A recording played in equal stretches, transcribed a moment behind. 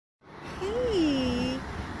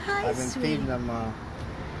Hi, I've been sweet. feeding them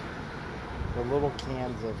the little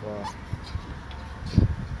cans of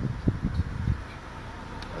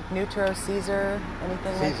like Nutro, Caesar,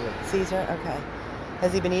 anything Caesar. like Caesar? Okay.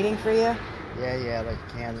 Has he been eating for you? Yeah, like a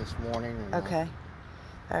can this morning. And, okay.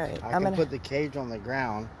 All right. I can put the cage on the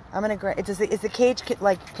ground. I'm gonna is the cage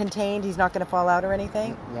like contained? He's not gonna fall out or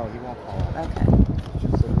anything? No, he won't fall out. Okay. It's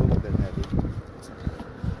just a little bit heavy.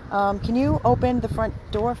 Can you open the front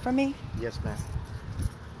door for me? Yes, ma'am.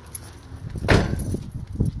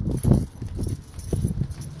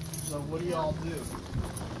 So what do y'all do?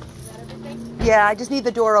 Yeah, I just need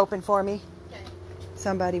the door open for me. Okay.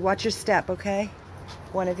 Somebody, watch your step, okay?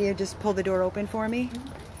 One of you, just pull the door open for me.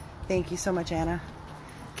 Thank you so much, Anna.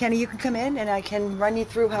 Kenny, you can come in and I can run you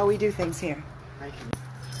through how we do things here. Thank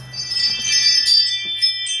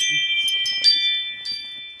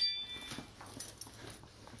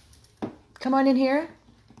you. Come on in here.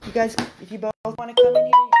 You guys, if you both want to come in here,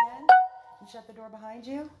 you can. And shut the door behind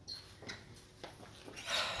you.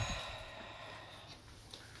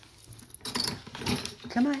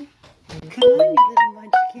 Come on. Come on, you little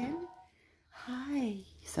munchkin. Hi.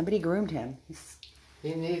 Somebody groomed him.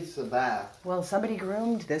 He needs a bath. Well, somebody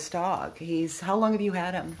groomed this dog. How long have you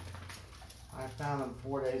had him? I found him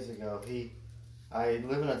 4 days ago. I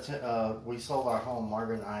live in we sold our home,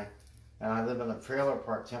 Margaret and I live in a trailer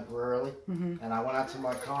park temporarily. Mm-hmm. And I went out to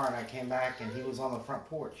my car and I came back and he was on the front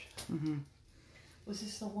porch. Mm-hmm. Was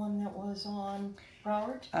this the one that was on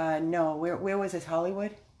Broward? No. Where was this?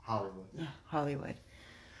 Hollywood? Hollywood. Yeah, Hollywood.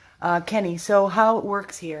 Kenny, so how it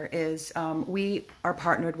works here is we are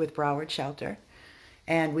partnered with Broward Shelter,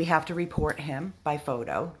 and we have to report him by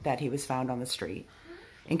photo that he was found on the street.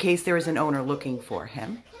 In case there is an owner looking for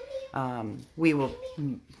him, we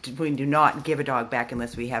do not give a dog back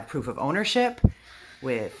unless we have proof of ownership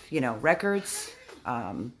with, records.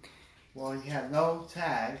 Well, he had no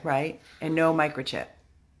tag. Right, and no microchip.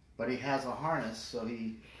 But he has a harness, so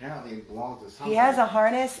he apparently belongs to somebody. He has a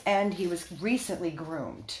harness, and he was recently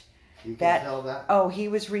groomed. You can tell that? Oh, he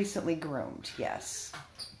was recently groomed, yes.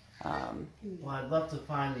 Well, I'd love to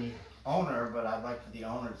find the owner, but I'd like for the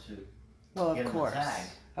owner to get him a tag.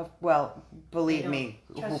 Well, believe me.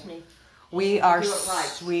 Trust me. We are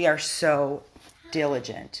so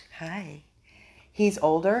diligent. Hi. He's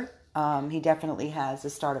older. He definitely has the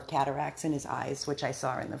start of cataracts in his eyes, which I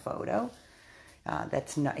saw in the photo.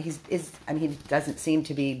 That's not. He doesn't seem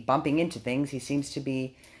to be bumping into things. He seems to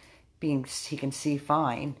be he can see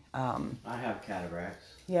fine. I have cataracts.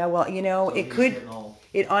 Yeah, well, So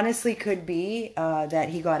it honestly could be that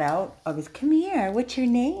he got out of his, come here, what's your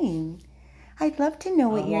name? I'd love to know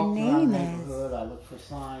what your name is. I look for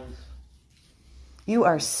signs. You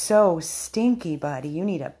are so stinky, buddy. You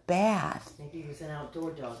need a bath. Maybe he was an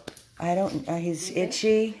outdoor dog. I don't, he's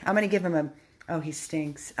itchy. I'm going to give him he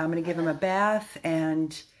stinks. I'm going to give him a bath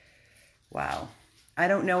and, wow. I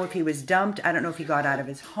don't know if he was dumped. I don't know if he got out of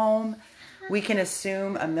his home. We can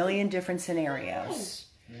assume a million different scenarios.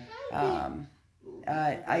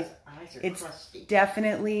 It's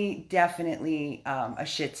definitely a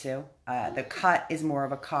Shih Tzu. The cut is more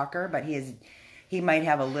of a Cocker, but he might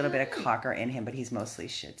have a little bit of Cocker in him, but he's mostly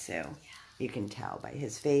Shih Tzu. You can tell by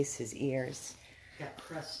his face, his ears. Got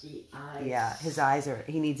crusty eyes. Yeah, his eyes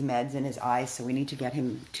he needs meds in his eyes, so we need to get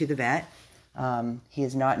him to the vet. He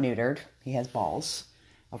is not neutered. He has balls,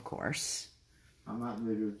 of course. I'm not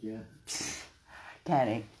neutered yet.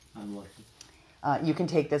 Kenny. I'm lucky. You can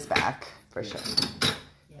take this back, for sure.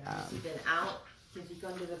 Yeah, has he been out? Has he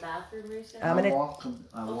gone to the bathroom recently? I walked him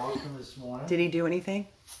this morning. Did he do anything?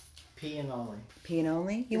 Peeing only. Peeing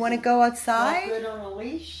only? You want to go outside? Not good on a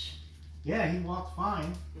leash? Yeah, he walked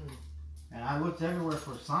fine. And I looked everywhere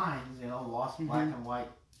for signs, lost black and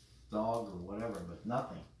white dog or whatever, but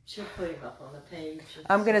nothing. She'll put him up on the page.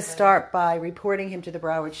 I'm going to start by reporting him to the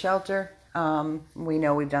Broward Shelter. We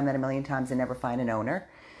know we've done that a million times and never find an owner.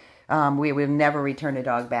 We will never return a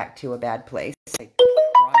dog back to a bad place. I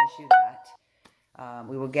promise you that.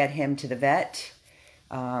 We will get him to the vet,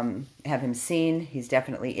 have him seen. He's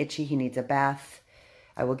definitely itchy. He needs a bath.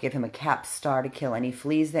 I will give him a Capstar to kill any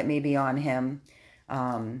fleas that may be on him,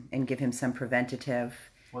 and give him some preventative.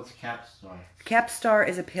 What's a Capstar? Capstar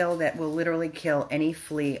is a pill that will literally kill any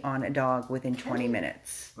flea on a dog within 20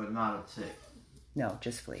 minutes. But not a tick. No,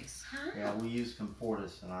 just fleas. Yeah, we use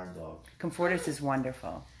Comfortis in our dog. Comfortis is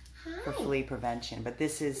wonderful for flea prevention, but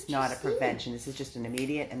this is not a prevention. This is just an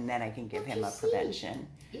immediate, and then I can give him a prevention.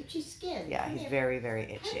 Itchy skin. Yeah, he's very, very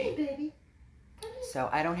itchy. Hey, baby. So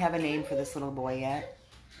I don't have a name for this little boy yet.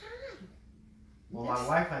 Well, my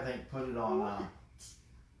wife, I think, put it on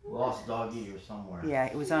Lost Doggy or somewhere. Yeah,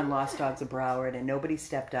 it was on Lost Dogs of Broward, and nobody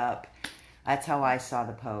stepped up. That's how I saw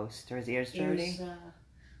the post. Are his ears dirty?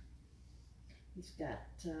 He's got,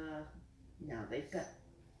 no, they've got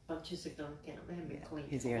bunches of gunk in them. They haven't been cleaned.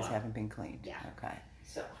 His for a ears while. haven't been cleaned. Yeah. Okay.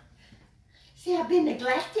 So, see, I've been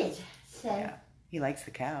neglected. So, Yeah. He likes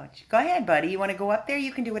the couch. Go ahead, buddy. You want to go up there?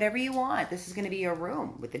 You can do whatever you want. This is going to be your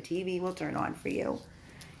room with the TV we'll turn on for you.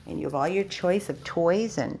 And you have all your choice of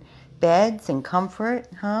toys and beds and comfort,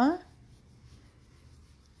 huh?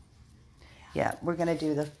 Yeah, we're going to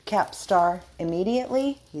do the Cap Star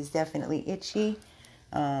immediately. He's definitely itchy.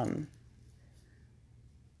 Oh,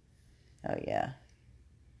 yeah.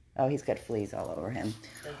 Oh, he's got fleas all over him.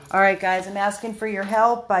 All right, guys, I'm asking for your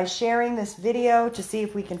help by sharing this video to see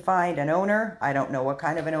if we can find an owner. I don't know what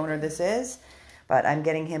kind of an owner this is, but I'm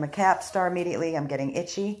getting him a Cap Star immediately. I'm getting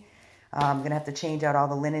itchy. I'm going to have to change out all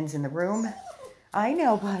the linens in the room. I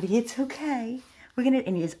know, buddy. It's okay.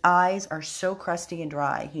 And his eyes are so crusty and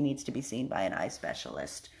dry. He needs to be seen by an eye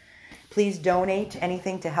specialist. Please donate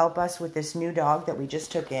anything to help us with this new dog that we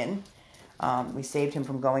just took in. We saved him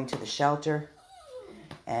from going to the shelter.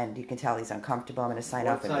 And you can tell he's uncomfortable. I'm going to sign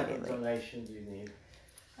up immediately. What type of donation do you need?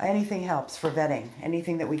 Anything helps for vetting.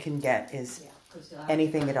 Anything that we can get is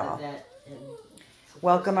anything at all.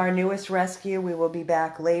 Welcome our newest rescue. We will be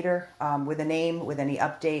back later with a name, with any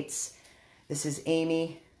updates. This is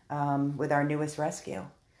Amy with our newest rescue.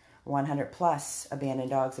 100 plus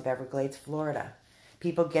abandoned dogs of Everglades, Florida.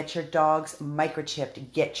 People, get your dogs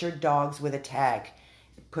microchipped. Get your dogs with a tag.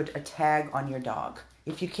 Put a tag on your dog.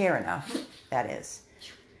 If you care enough, that is.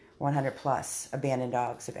 100 plus abandoned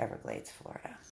dogs of Everglades, Florida.